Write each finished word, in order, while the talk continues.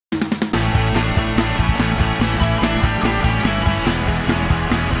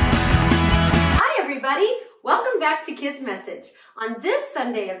kids message. On this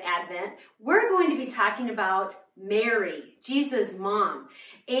Sunday of Advent, we're going to be talking about Mary, Jesus' mom.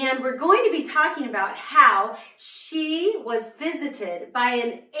 And we're going to be talking about how she was visited by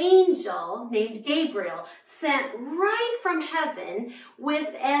an angel named Gabriel, sent right from heaven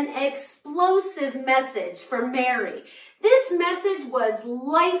with an explosive message for Mary. This message was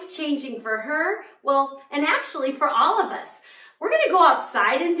life-changing for her, well, and actually for all of us. We're going to go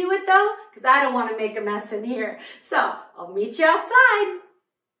outside and do it though, because I don't want to make a mess in here. So I'll meet you outside.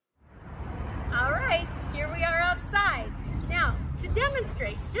 All right, here we are outside. Now, to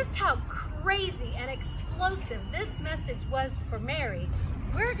demonstrate just how crazy and explosive this message was for Mary,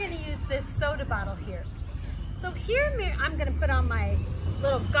 we're going to use this soda bottle here. So here, I'm going to put on my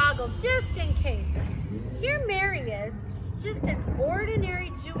little goggles just in case. Here Mary is, just an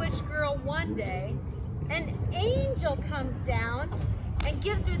ordinary Jewish girl one day. An angel comes down and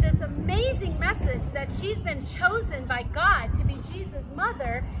gives her this amazing message that she's been chosen by God to be Jesus'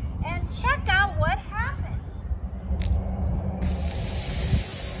 mother, and check out what happens.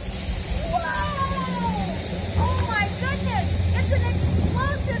 Whoa! Oh my goodness! It's an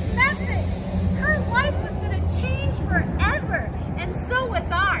explosive message! Her life was going to change forever, and so was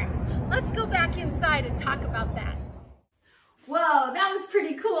ours. Let's go back inside and talk about that. Whoa, that was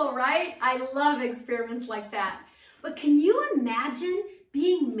pretty cool, right? I love experiments like that. But can you imagine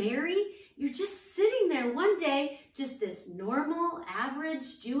being Mary? You're just sitting there one day, just this normal,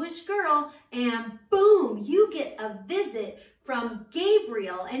 average Jewish girl, and boom, you get a visit from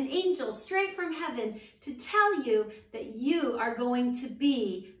Gabriel, an angel straight from heaven, to tell you that you are going to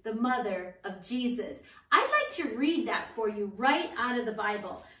be the mother of Jesus. I'd like to read that for you right out of the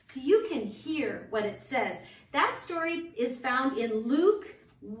Bible so you can hear what it says. That story is found in Luke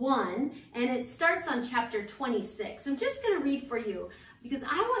 1, and it starts on chapter 26. I'm just going to read for you because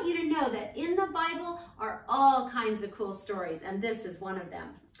I want you to know that in the Bible are all kinds of cool stories, and this is one of them.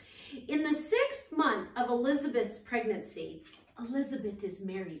 In the 6th month of Elizabeth's pregnancy, Elizabeth is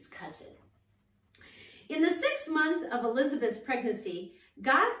Mary's cousin. In the 6th month of Elizabeth's pregnancy,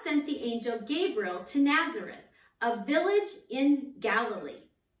 God sent the angel Gabriel to Nazareth, a village in Galilee.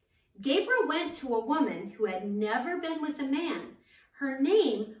 Gabriel went to a woman who had never been with a man. Her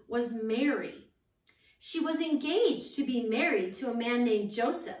name was Mary. She was engaged to be married to a man named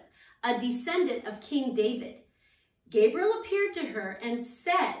Joseph, a descendant of King David. Gabriel appeared to her and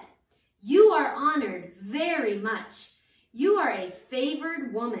said, "You are honored very much. You are a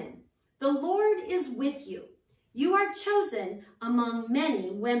favored woman. The Lord is with you. You are chosen among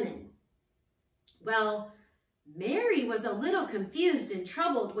many women." Well, Mary was a little confused and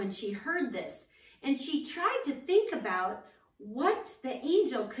troubled when she heard this, and she tried to think about what the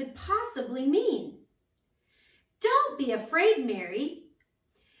angel could possibly mean. "Don't be afraid, Mary,"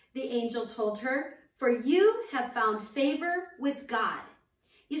 the angel told her, "for you have found favor with God.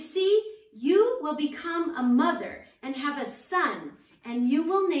 You see, you will become a mother and have a son, and you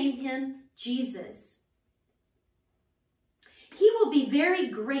will name him Jesus. He will be very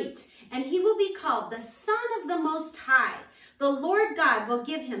great, and he will be called the Son of the Most High. The Lord God will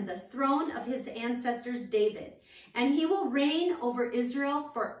give him the throne of his ancestors David, and he will reign over Israel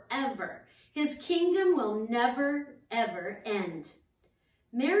forever. His kingdom will never, ever end."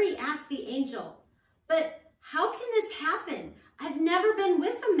 Mary asked the angel, "But how can this happen? I've never been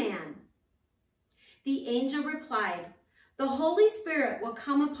with a man." The angel replied, "The Holy Spirit will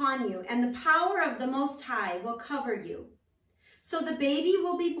come upon you, and the power of the Most High will cover you. So the baby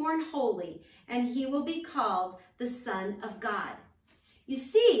will be born holy, and he will be called the Son of God. You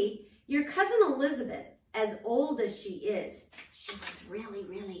see, your cousin Elizabeth, as old as she is, she was really,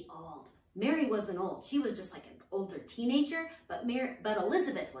 really old. Mary wasn't old. She was just like an older teenager, but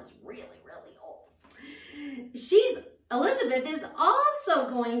Elizabeth was really, really old. Elizabeth is also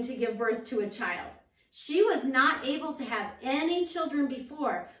going to give birth to a child. She was not able to have any children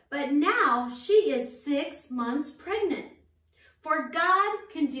before, but now she is 6 months pregnant. For God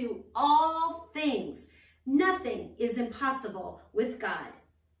can do all things. Nothing is impossible with God."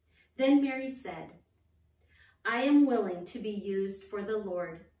 Then Mary said, "I am willing to be used for the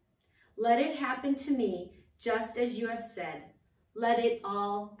Lord. Let it happen to me just as you have said. Let it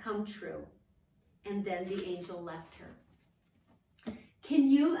all come true." And then the angel left her. Can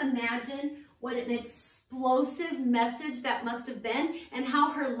you imagine what an explosive message that must have been, and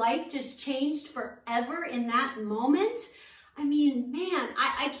how her life just changed forever in that moment? I mean, man,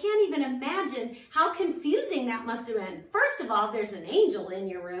 I can't even imagine how confusing that must have been. First of all, there's an angel in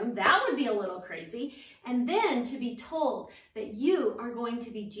your room. That would be a little crazy. And then to be told that you are going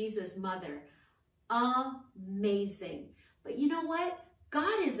to be Jesus' mother. Amazing. But you know what?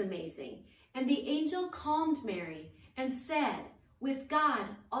 God is amazing. And the angel calmed Mary and said, with God,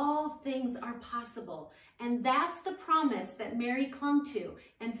 all things are possible. And that's the promise that Mary clung to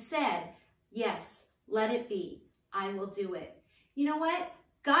and said, yes, let it be. I will do it. You know what?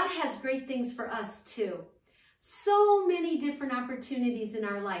 God has great things for us too. So many different opportunities in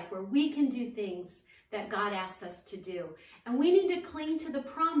our life where we can do things that God asks us to do. And we need to cling to the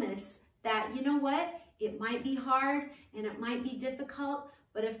promise that, you know what? It might be hard and it might be difficult,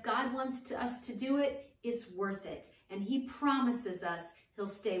 but if God wants us to do it, it's worth it. And he promises us he'll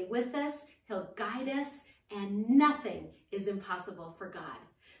stay with us, he'll guide us, and nothing is impossible for God.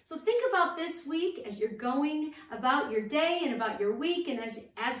 So think about this week as you're going about your day and about your week, and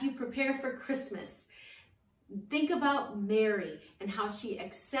as you prepare for Christmas. Think about Mary and how she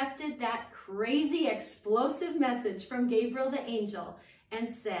accepted that crazy, explosive message from Gabriel the angel and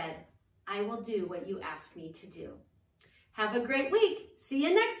said, I will do what you ask me to do. Have a great week. See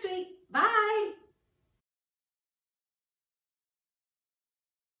you next week. Bye.